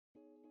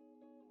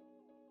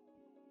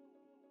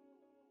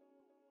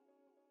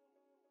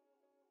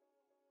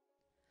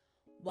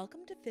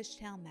Welcome to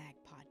Fishtail Mag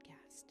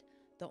Podcast,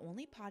 the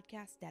only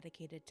podcast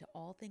dedicated to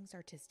all things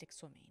artistic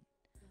swimming.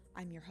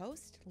 I'm your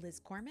host, Liz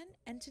Corman,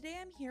 and today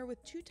I'm here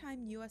with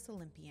two-time U.S.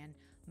 Olympian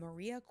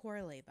Mariya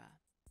Koroleva.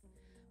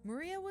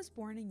 Mariya was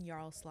born in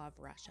Yaroslav,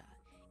 Russia,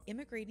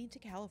 immigrating to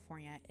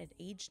California at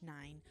age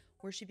 9,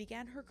 where she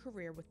began her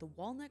career with the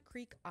Walnut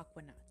Creek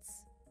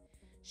Aquanuts.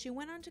 She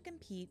went on to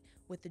compete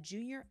with the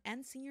junior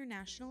and senior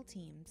national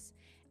teams,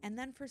 and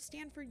then for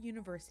Stanford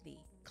University,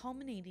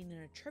 culminating in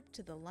a trip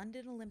to the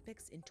London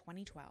Olympics in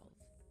 2012.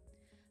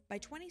 By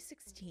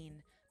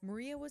 2016,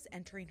 Mariya was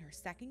entering her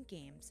second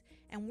games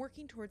and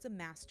working towards a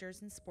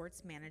master's in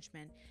sports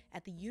management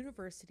at the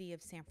University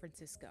of San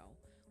Francisco,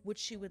 which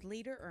she would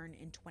later earn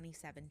in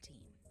 2017.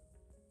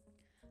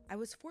 I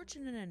was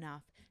fortunate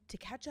enough to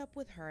catch up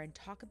with her and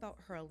talk about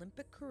her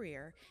Olympic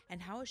career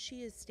and how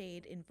she has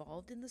stayed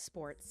involved in the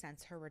sport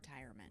since her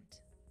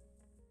retirement.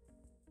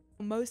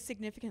 Most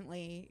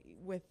significantly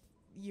with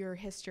your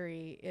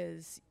history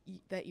is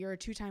that you're a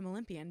two-time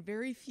Olympian.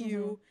 Very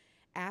few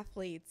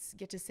athletes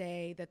get to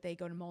say that they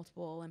go to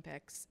multiple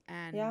Olympics,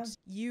 and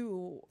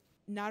you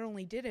not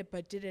only did it,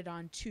 but did it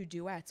on two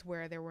duets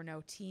where there were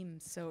no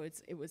teams, so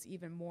it was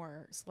even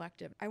more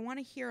selective. I want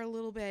to hear a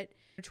little bit.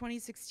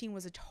 2016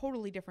 was a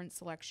totally different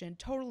selection,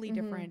 totally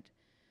different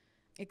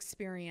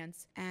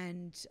experience,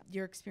 and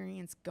your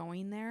experience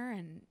going there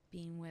and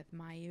being with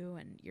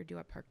Mayu and your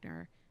duet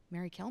partner,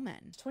 Mary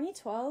Kilman.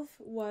 2012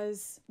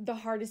 was the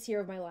hardest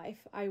year of my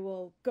life. I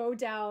will go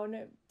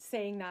down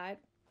saying that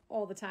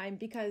all the time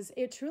because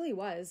it truly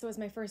was. It was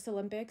my first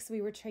Olympics.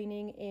 We were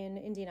training in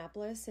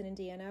Indianapolis in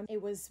Indiana.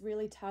 It was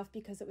really tough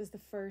because it was the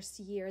first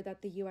year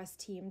that the US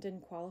team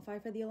didn't qualify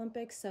for the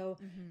Olympics. So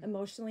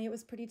emotionally it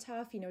was pretty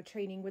tough,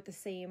 training with the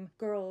same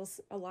girls.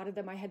 A lot of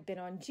them I had been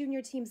on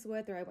junior teams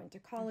with or I went to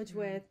college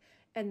with.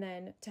 And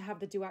then to have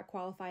the duet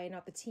qualify and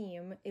not the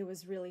team, it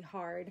was really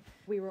hard.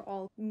 We were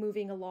all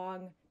moving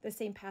along the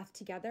same path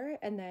together.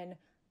 And then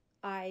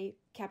I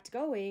kept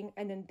going,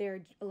 and then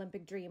their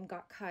Olympic dream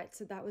got cut.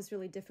 So that was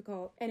really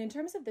difficult. And in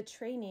terms of the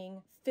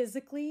training,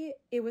 physically,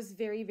 it was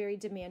very, very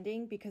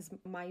demanding because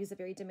Mayu's a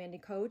very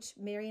demanding coach.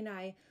 Mary and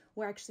I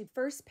were actually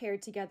first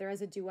paired together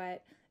as a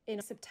duet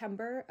in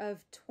September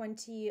of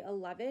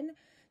 2011.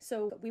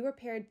 So we were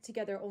paired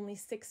together only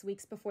 6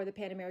 weeks before the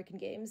Pan American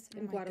Games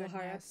in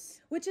Guadalajara,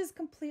 which is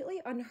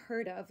completely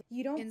unheard of.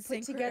 You don't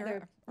put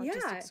together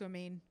artistic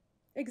swimming.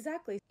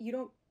 Exactly. You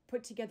don't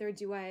put together a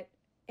duet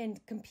and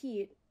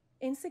compete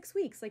in 6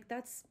 weeks. Like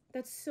that's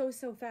so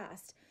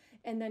fast.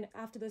 And then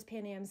after those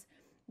Pan Ams,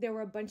 there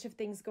were a bunch of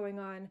things going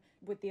on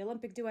with the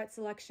Olympic duet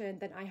selection.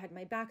 Then I had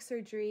my back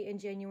surgery in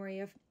January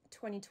of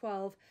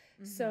 2012.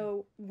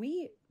 So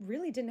we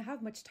really didn't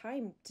have much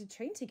time to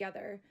train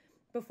together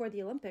before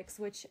the Olympics,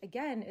 which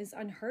again is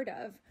unheard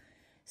of.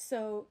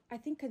 So I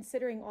think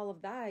considering all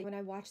of that, when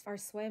I watched our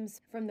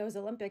swims from those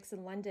Olympics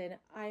in London,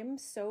 I'm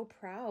so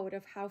proud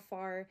of how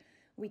far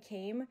we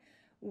came.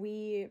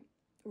 We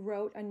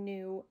wrote a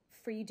new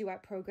free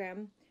duet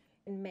program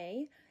in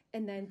May,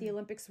 and then the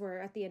Olympics were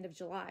at the end of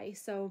July.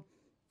 So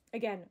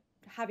again,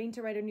 having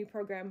to write a new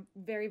program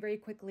very, very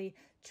quickly,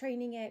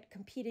 training it,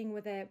 competing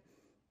with it,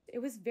 it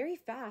was very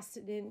fast,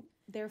 and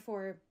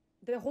therefore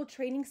the whole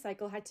training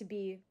cycle had to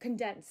be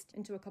condensed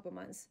into a couple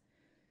months.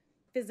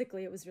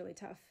 Physically, it was really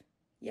tough.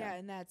 Yeah,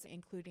 and that's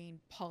including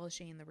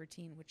polishing the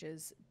routine, which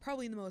is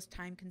probably the most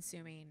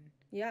time-consuming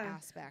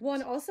aspect. Well,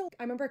 and also,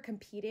 I remember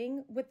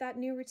competing with that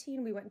new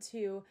routine. We went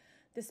to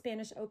the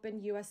Spanish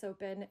Open, US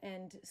Open,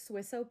 and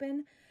Swiss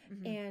Open,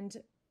 and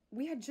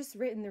we had just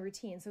written the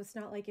routine, so it's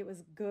not like it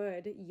was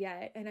good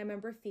yet. And I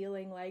remember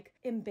feeling like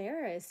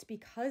embarrassed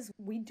because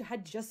we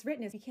had just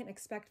written it. You can't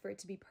expect for it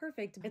to be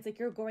perfect. It's like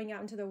you're going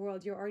out into the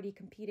world, you're already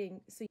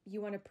competing, so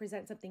you want to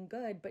present something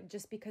good, but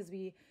just because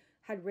we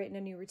had written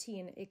a new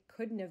routine, it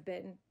couldn't have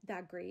been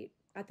that great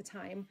at the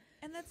time.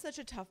 And that's such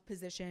a tough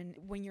position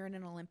when you're in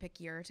an Olympic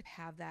year to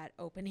have that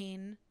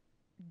opening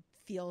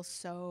feel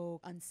so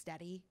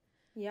unsteady.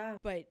 Yeah.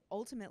 But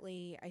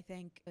ultimately, I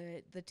think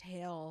the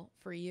tale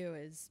for you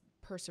is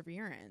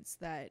perseverance,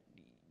 that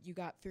you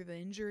got through the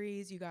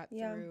injuries, you got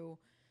through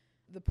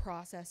the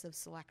process of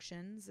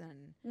selections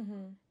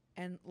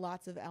and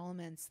lots of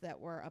elements that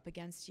were up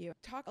against you.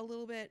 Talk a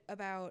little bit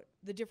about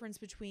the difference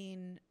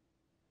between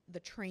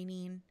the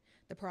training,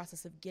 the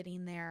process of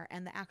getting there,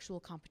 and the actual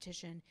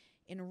competition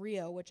in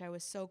Rio, which I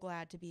was so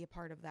glad to be a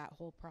part of that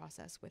whole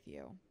process with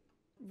you.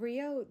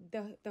 Rio,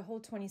 the whole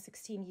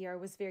 2016 year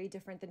was very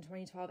different than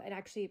 2012. And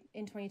actually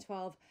in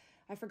 2012,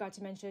 I forgot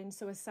to mention,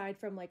 so aside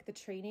from like the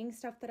training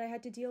stuff that I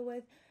had to deal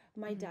with,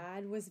 my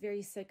dad was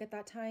very sick at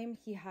that time.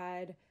 He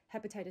had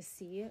hepatitis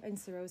C and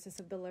cirrhosis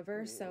of the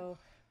liver. So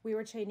we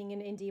were training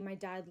in Indy. My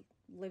dad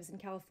lives in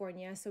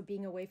California, so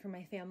being away from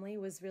my family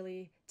was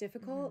really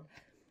difficult.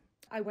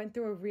 I went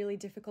through a really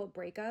difficult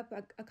breakup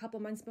a couple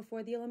months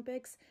before the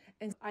Olympics,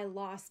 and I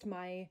lost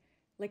my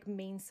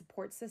main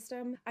support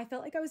system. I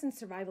felt like I was in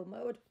survival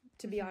mode,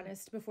 to be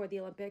honest, before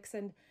the Olympics.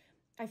 And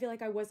I feel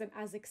like I wasn't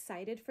as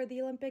excited for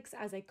the Olympics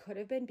as I could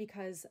have been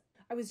because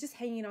I was just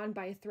hanging on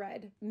by a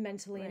thread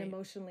mentally and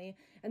emotionally.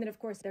 And then, of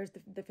course, there's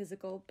the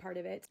physical part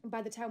of it.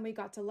 By the time we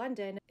got to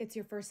London, it's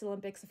your first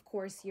Olympics. Of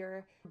course,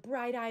 you're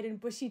bright-eyed and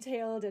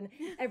bushy-tailed and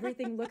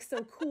everything looks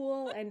so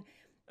cool. And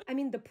I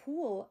mean, the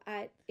pool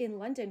in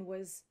London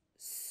was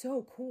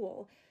so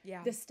cool.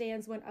 Yeah. The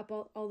stands went up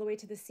all the way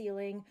to the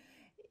ceiling.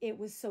 It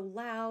was so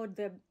loud.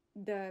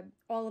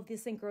 All of the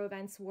synchro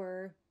events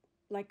were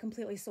like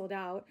completely sold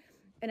out.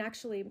 And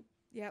actually,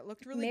 yeah, it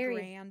looked really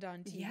grand on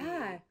TV.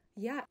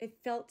 Yeah, it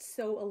felt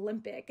so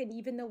Olympic. And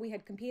even though we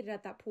had competed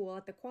at that pool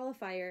at the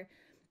qualifier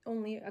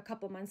only a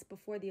couple months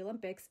before the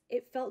Olympics,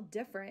 it felt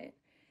different.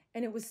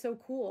 And it was so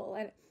cool.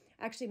 And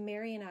actually,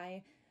 Mary and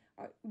I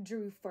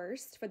drew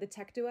first for the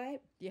tech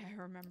duet. Yeah,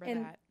 I remember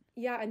that.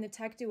 Yeah, and the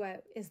tech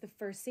duet is the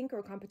first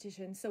synchro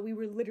competition. So we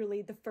were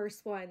literally the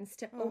first ones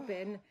to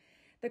open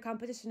the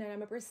competition. And I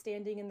remember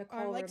standing in the call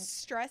room. I'm like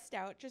stressed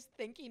out just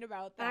thinking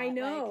about that. I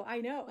know.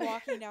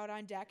 Walking out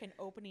on deck and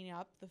opening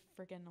up the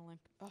friggin'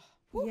 Olympic.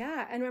 Oh,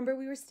 yeah, and remember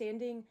we were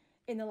standing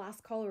in the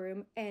last call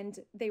room and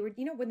they were,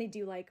 when they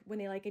do when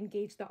they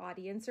engage the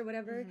audience or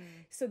whatever. Mm-hmm.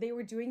 So they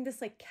were doing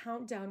this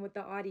countdown with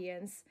the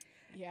audience.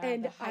 Yeah,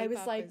 and I was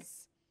like,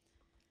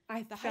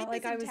 I the felt hype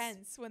like is I was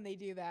intense when they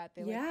do that.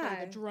 They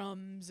play the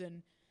drums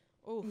and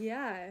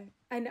yeah.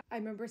 And I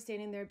remember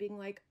standing there being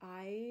like,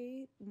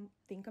 I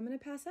think I'm gonna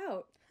pass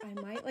out. I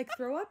might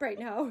throw up right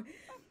now.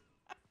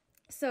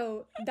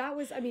 So that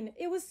was,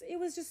 it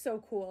was just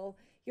so cool.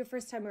 Your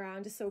first time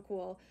around is so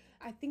cool.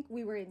 I think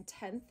we were in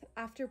 10th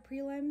after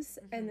prelims,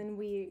 and then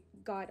we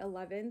got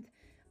 11th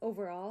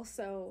overall.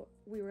 So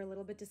we were a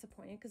little bit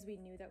disappointed because we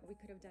knew that we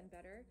could have done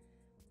better.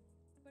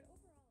 But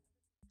overall,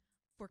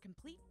 for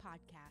complete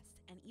podcasts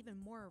and even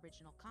more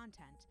original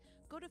content,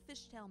 go to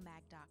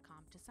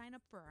fishtailmag.com to sign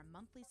up for our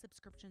monthly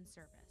subscription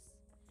service.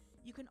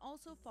 You can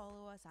also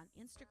follow us on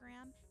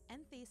Instagram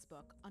and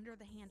Facebook under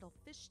the handle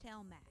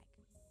Fishtail Mag.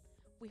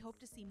 We hope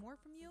to see more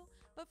from you,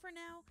 but for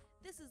now,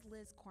 this is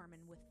Liz Corman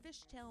with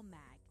Fishtail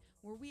Mag,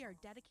 where we are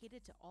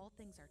dedicated to all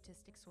things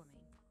artistic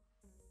swimming.